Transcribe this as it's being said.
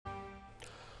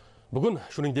Bugun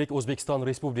shuningdek O'zbekiston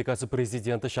Respublikasi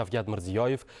Prezidenti Shavkat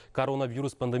Mirziyoyev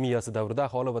koronavirus pandemiyasi davrida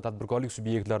aholi va tadbirkorlik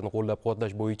subyektlarini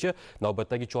qo'llab-quvvatlash bo'yicha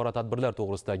navbatdagi chora-tadbirlar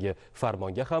to'g'risidagi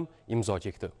farmonga ham imzo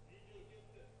chekdi.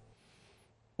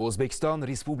 O'zbekiston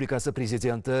Respublikasi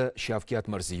Prezidenti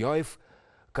Shavkat Mirziyoyev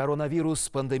koronavirus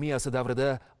pandemiyasi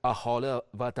davrida aholi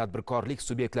va tadbirkorlik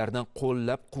subyektlarini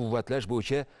qo'llab-quvvatlash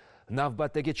bo'yicha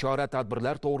navbatdagi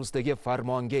chora-tadbirlar to'g'risidagi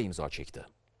farmonga imzo chekdi.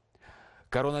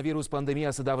 Koronavirus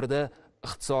pandemiyasi davrida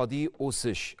iqtisodiy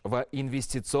o'sish va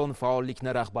investitsion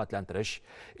faollikni rag'batlantirish,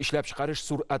 ishlab chiqarish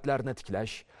sur'atlarini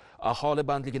tiklash, aholi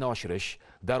bandligini oshirish,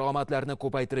 daromadlarni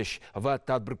ko'paytirish va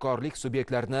tadbirkorlik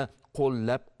subyektlarini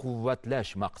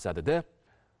qo'llab-quvvatlash maqsadida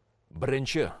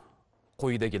birinchi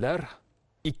quyidagilar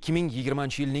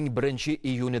 2020-yilning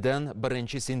 1-iyunidan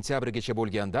 1-sentyabrgacha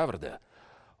bo'lgan davrda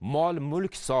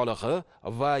mol-mulk solig'i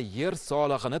va yer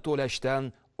solig'ini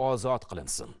to'lashdan ozod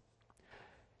qilinsin.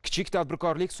 Kichik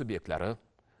tadbirkorlik subyektlari,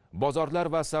 bozorlar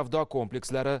va savdo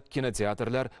komplekslari,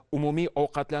 kinoteatrlar, umumiy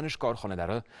ovqatlanish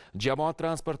korxonalari, jamoat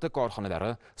transporti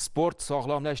korxonalari, sport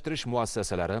sog'lomlashtirish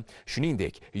muassasalari,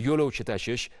 shuningdek, yo'lovchi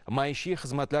tashish, maishiy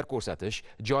xizmatlar ko'rsatish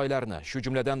joylarini, shu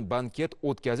jumladan banket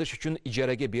o'tkazish uchun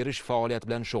ijaraga berish faoliyati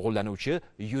bilan shug'ullanuvchi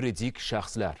yuridik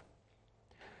shaxslar.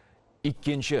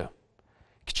 Ikkinchi,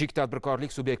 kichik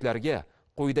tadbirkorlik subyektlariga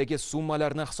quyidagi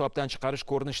summalarni hisobdan chiqarish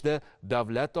ko'rinishida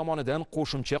davlat tomonidan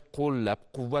qo'shimcha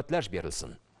qo'llab-quvvatlash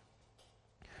berilsin.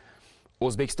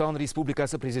 O'zbekiston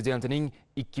Respublikasi Prezidentining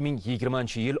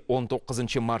 2020-yil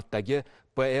 19-martdagi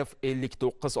PF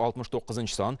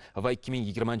 5969-son va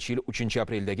 2020-yil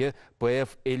 3-apreldagi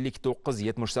PF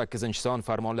 5978-son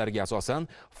farmonlariga asosan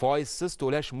foizsiz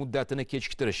to'lash muddatini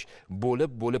kechiktirish,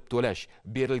 bo'lib to'lash,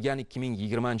 berilgan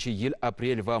 2020-yil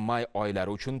aprel va may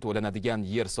oylari uchun to'lanadigan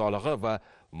yer solig'i va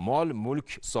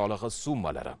mol-mulk solig'i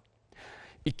summalari.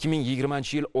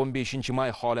 2020-yil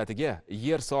 15-may holatiga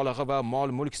yer solig'i va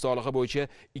mol-mulk solig'i bo'yicha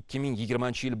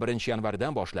 2020-yil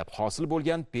 1-yanvardan boshlab hosil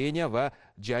bo'lgan penya va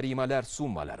jarimalar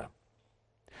summalari.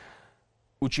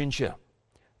 3.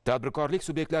 Tadbirkorlik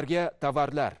subyektlariga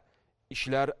tovarlar,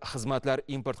 ishlar, xizmatlar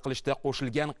import qilishda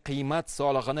qo'shilgan qiymat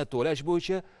solig'ini to'lash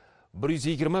bo'yicha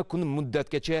 120 kun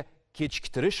muddatgacha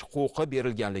kechiktirish huquqi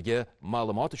berilganligi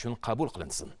ma'lumot uchun qabul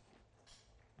qilinsin.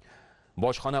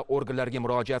 Bojxona organlariga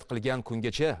murojaat qilgan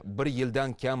kungacha 1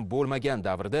 yildan kam bo'lmagan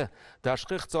davrda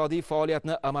tashqi iqtisodiy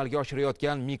faoliyatni amalga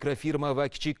oshirayotgan mikrofirma va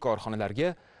kichik korxonalarga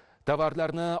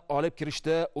tovarlarni olib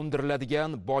kirishda undiriladigan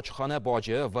bojxona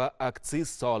boji va aksiz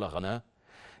solig'ini,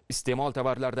 iste'mol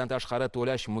tovarlardan tashqari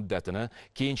to'lash muddatini,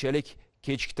 keyinchalik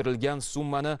kechiktirilgan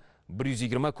summani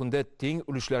 120 kunda teng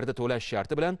ulushlarda to'lash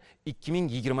sharti bilan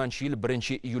 2020-yil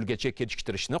 1-iyulgacha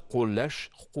kechiktirishni qo'llash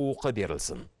huquqi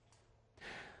berilsin.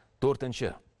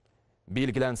 4.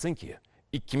 Belgilansinki,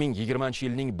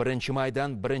 2020-yilning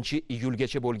 1-maydan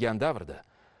 1-iyulgacha bo'lgan davrda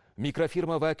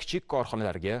mikrofirma va kichik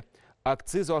korxonalarga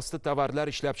aksiz osti tovarlar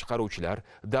ishlab chiqaruvchilar,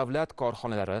 davlat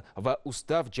korxonalari va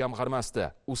ustav jamg'armasida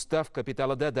ustav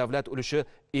kapitalida davlat ulushi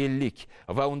 50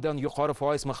 va undan yuqori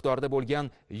foiz miqdorida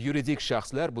bo'lgan yuridik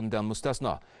shaxslar bundan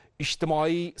mustasno,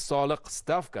 ijtimoiy soliq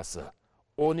stavkasi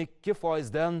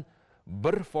 12% dan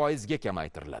 1% ga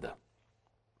kamaytiriladi.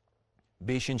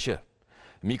 5.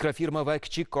 Mikrofirma va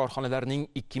kichik korxonalarning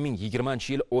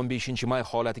 2020-yil 15-may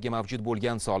holatiga mavjud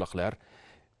bo'lgan soliqlar,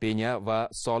 penya va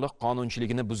soliq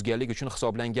qonunchiligini buzganlik uchun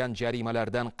hisoblangan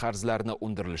jarimalardan qarzlarni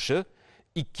undirilishi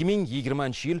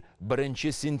 2020-yil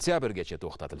 1-sentyabrgacha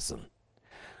to'xtatilsin.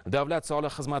 Davlat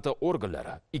soliq xizmati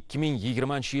organlari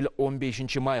 2020-yil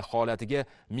 15-may holatiga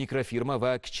mikrofirma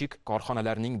va kichik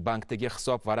korxonalarning bankdagi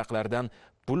hisob varaqlaridan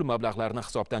pul mablag'larini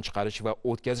hisobdan chiqarish va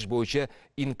o'tkazish bo'yicha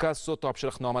inkasso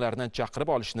topshiriqnomalarini chaqirib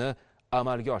olishni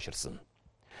amalga oshirsin.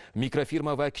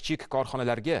 Mikrofirma va kichik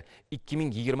korxonalarga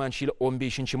 2020-yil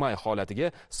 15-may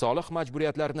holatiga soliq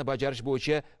majburiyatlarini bajarish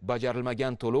bo'yicha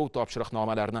bajarilmagan to'lov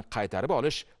topshiriqnomalarini qaytarib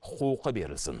olish huquqi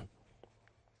berilsin.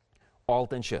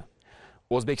 6.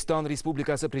 O'zbekiston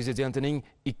Respublikasi Prezidentining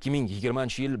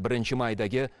 2020-yil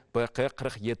 1-maydagi PQ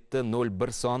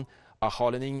 4701 son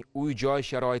aholining uy-joy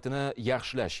sharoitini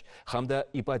yaxshilash hamda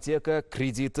ipoteka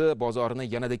krediti bozorini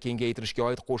yanada kengaytirishga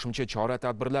oid qo'shimcha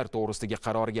chora-tadbirlar to'g'risidagi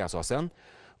qaroriga asosan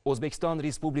O'zbekiston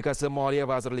Respublikasi Moliya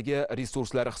vazirligi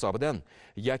resurslari hisobidan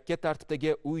yakka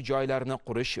tartibdagi uy-joylarni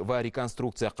qurish va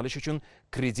rekonstruksiya qilish uchun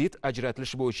kredit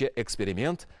ajratilishi bo'yicha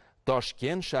eksperiment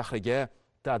Toshkent shahriga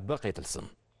tatbiq etilsin.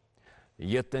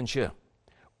 7.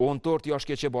 14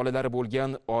 yoshgacha bolalari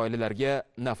bo'lgan oilalarga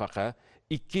nafaqa,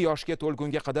 2 yoshga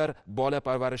to'lgunga qadar bola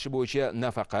parvarishi bo'yicha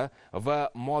nafaqa va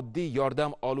moddiy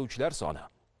yordam oluvchilar soni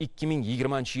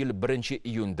 2020-yil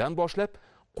 1-iyundan boshlab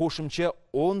qo'shimcha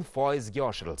 10% ga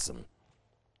oshirilsin.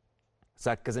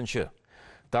 8.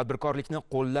 Tadbirkorlikni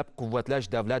qo'llab-quvvatlash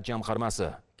davlat jamg'armasi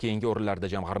keyingi o'rinlarda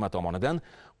jamg'arma tomonidan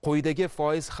quyidagi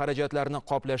foiz xarajatlarini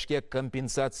qoplashga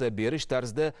kompensatsiya berish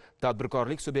tarzida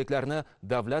tadbirkorlik subyektlarini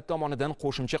davlat tomonidan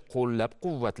qo'shimcha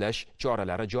qo'llab-quvvatlash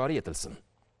choralari joriy etilsin.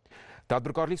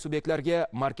 Tadbirkorlik subyektlarga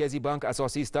Markaziy bank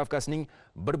asosiy stavkasining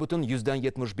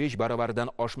 1,75 baravaridan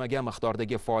oshmagan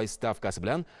miqdordagi foiz stavkasi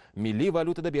bilan milliy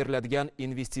valyutada beriladigan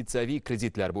investitsiyaviy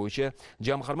kreditlar bo'yicha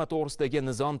jamg'arma to'g'risidagi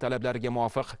nizom talablariga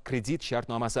muvofiq kredit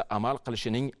shartnomasi amal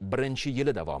qilishining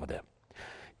 1-yili davomida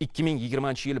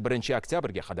 2020-yil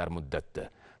 1-oktyabrga qadar muddatda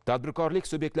tadbirkorlik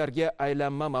subyektlarga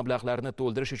aylanma mablag'larni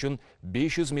to'ldirish uchun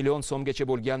 500 million so'mgacha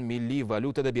bo'lgan milliy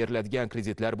valyutada beriladigan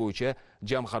kreditlar bo'yicha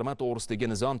jamg'arma to'g'risidagi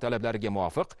nizom talablariga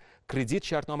muvofiq kredit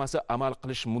shartnomasi amal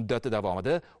qilish muddati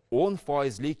davomida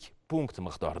 10% punkt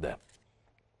miqdorida.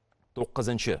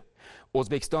 9.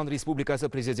 O'zbekiston Respublikasi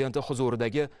Prezidenti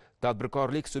huzuridagi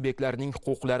tadbirkorlik subyektlarining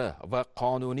huquqlari va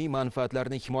qonuniy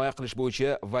manfaatlarini himoya qilish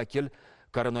bo'yicha vakil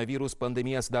Koronavirus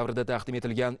pandemiyasi davrida taqdim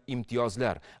etilgan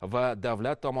imtiyozlar va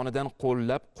davlat tomonidan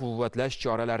qo'llab-quvvatlash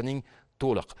choralarining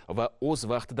to'liq va o'z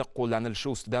vaqtida qo'llanilishi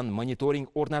ustidan monitoring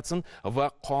o'rnatsin va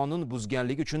qonun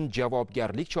buzganligi uchun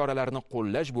javobgarlik choralarini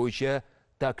qo'llash bo'yicha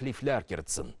takliflar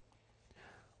kiritsin.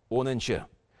 10.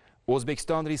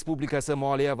 O'zbekiston Respublikasi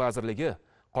Moliya vazirligi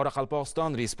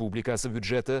Qoraqalpog'iston Respublikasi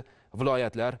byudjeti,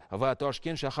 viloyatlar va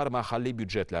Toshkent shahar mahalliy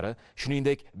byudjetlari,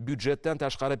 shuningdek byudjetdan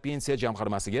tashqari pensiya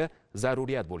jamg'armasiga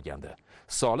zaruriyat bo'lganda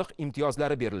soliq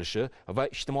imtiyozlari berilishi va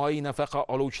ijtimoiy nafaqa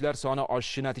oluvchilar soni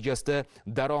oshishi natijasida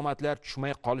daromadlar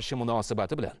tushmay qolishi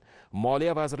munosabati bilan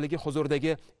Moliya vazirligi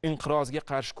huzuridagi inqirozga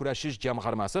qarshi kurashish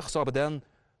jamg'armasi hisobidan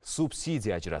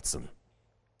subsidiya ajratsin.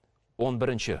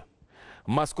 11.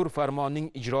 Mazkur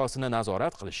farmonning ijrosini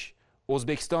nazorat qilish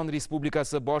O'zbekiston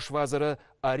Respublikasi bosh vaziri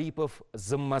Aripov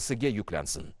zimmasiga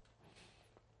yuklansin.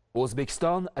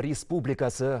 O'zbekiston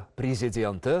Respublikasi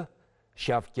Prezidenti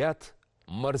Shavkat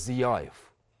Mirziyoyev.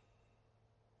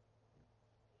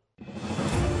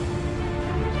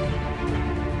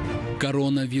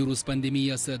 Koronavirus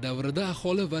pandemiyasi davrida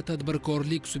aholi va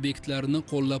tadbirkorlik subyektlarini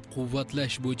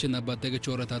qo'llab-quvvatlash bo'yicha navbatdagi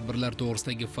chora-tadbirlar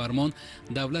to'g'risidagi farmon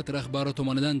davlat rahbari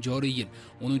tomonidan joriy yil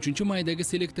 13-maydagi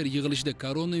selektor yig'ilishida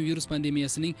koronavirus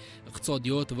pandemiyasining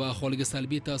iqtisodiyot va aholiga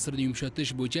salbiy ta'sirini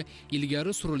yumshatish bo'yicha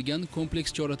ilgari surilgan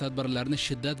kompleks chora-tadbirlarni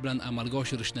shiddat bilan amalga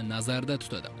oshirishni nazarda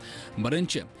tutadi.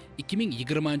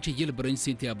 2020-yil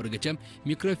 1-sentyabrgacha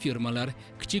mikrofirmalar,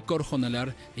 kichik korxonalar,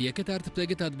 yakka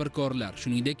tartibdagi tadbirkorlar,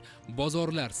 shuningdek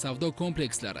bozorlar, savdo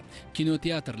komplekslari,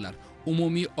 kinoteatrlar,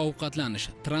 umumiy ovqatlanish,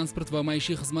 transport va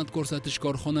maishiy xizmat ko'rsatish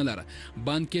korxonalari,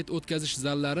 banket o'tkazish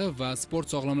zallari va sport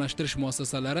sog'lomlashtirish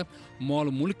muassasalari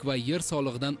mol-mulk va yer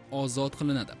solig'idan ozod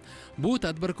qilinadi. Bu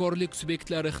tadbirkorlik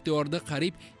subyektlari ixtiyorida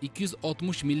qariyb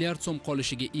 260 milliard so'm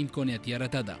qolishiga imkoniyat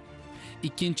yaratadi.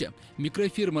 2.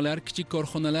 Mikrofirmalar, kichik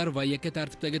korxonalar va yakka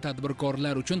tartibdagi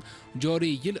tadbirkorlar uchun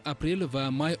joriy yil aprel va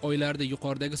may oylarida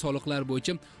yuqoridagi soliqlar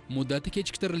bo'yicha muddati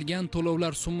kechiktirilgan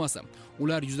to'lovlar summasi,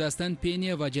 ular yuzasidan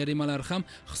peniya va jarimalar ham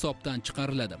hisobdan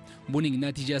chiqariladi. Buning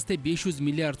natijasida 500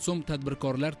 milliard so'm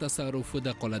tadbirkorlar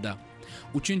tasarrufida qoladi.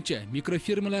 3.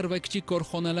 Mikrofirmalar va kichik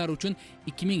korxonalar uchun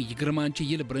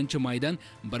 2020-yil 1-maydan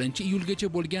 1-iyulgacha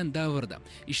bo'lgan davrda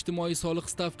ijtimoiy soliq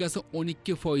stavkasi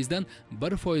 12% dan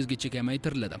 1% gacha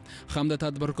kamaytiriladi hamda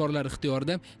tadbirkorlar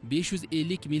ixtiyorida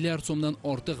 550 milliard so'mdan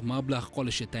ortiq mablag'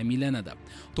 qolishi ta'minlanadi.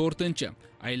 4.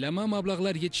 Aylanma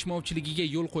mablag'lar yetishmovchiligiga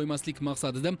yo'l qo'ymaslik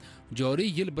maqsadida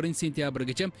joriy yil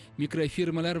 1-sentyabrgacha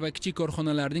mikrofirmalar va kichik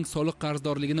korxonalarning soliq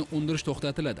qarzdorligini undirish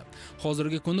to'xtatiladi.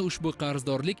 Hozirgi kunda ushbu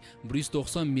qarzdorlik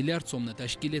 190 milliard so'mni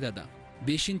tashkil etadi.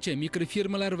 5.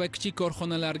 Mikrofirmalar va kichik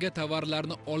korxonalarga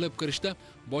tovarlarni olib kirishda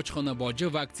bojxona boji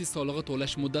va aksiz solig'i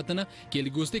to'lash muddatini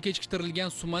kelgusida kechiktirilgan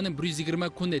summani 120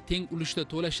 kunda teng ulushda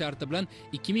to'lash sharti bilan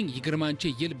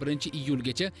 2020-yil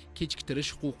 1-iyulgacha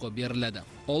kechiktirish huquqi beriladi.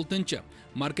 6.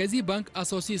 Markaziy bank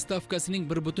asosiy stavkasining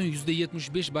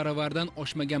 1,75 baravaridan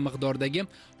oshmagan miqdordagi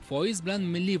foiz bilan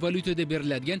milliy valyutada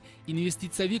beriladigan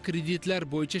investitsiyaviy kreditlar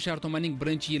bo'yicha shartnomaning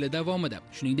 1-yili davomida,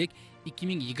 shuningdek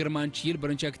 2020-yil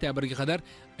 1-oktyabrga qadar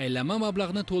aylanma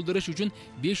mablag'ni to'ldirish uchun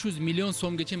 500 million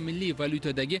so'mgacha milliy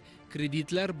valyutadagi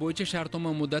kreditlar bo'yicha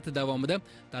shartnoma muddati davomida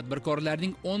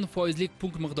tadbirkorlarning 10%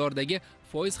 punkt miqdoridagi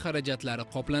foiz xarajatlari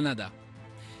qoplanadi.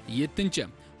 7.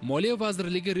 Moliya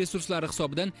vazirligi resurslari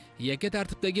hisobidan yakka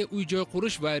tartibdagi uy-joy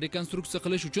qurish va rekonstruksiya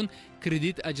qilish uchun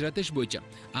kredit ajratish bo'yicha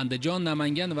Andijon,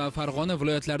 Namangan va Farg'ona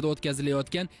viloyatlarida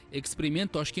o'tkazilayotgan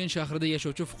eksperiment Toshkent shahrida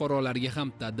yashovchi fuqarolarga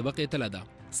ham tatbiq etiladi.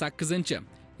 8.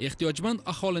 Ehtiyojmand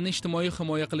aholini ijtimoiy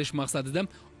himoya qilish maqsadida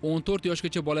 14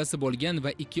 yoshgacha bolasi bo'lgan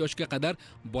va 2 yoshga qadar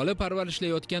bola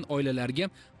parvarishlayotgan oilalarga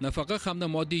nafaqa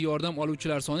hamda moddiy yordam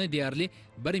oluvchilar soni deyarli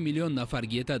 1 million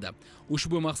nafarga yetadi.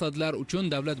 Ushbu maqsadlar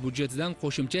uchun davlat budjetidan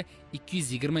qo'shimcha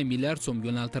 220 milliard so'm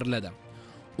yo'naltiriladi.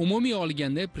 Umumiy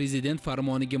olganda prezident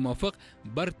farmoniga muvofiq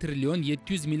 1 trillion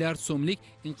 700 milliard so'mlik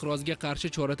inqirozga qarshi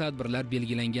chora-tadbirlar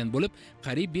belgilangan bo'lib,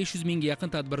 qariyb 500 mingga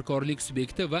yaqin tadbirkorlik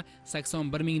subyekti va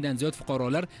 81 mingdan ziyod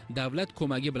fuqarolar davlat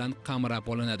ko'magi bilan qamrab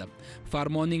olinadi.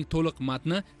 Farmonning to'liq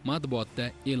matni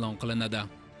matbuotda e'lon qilinadi.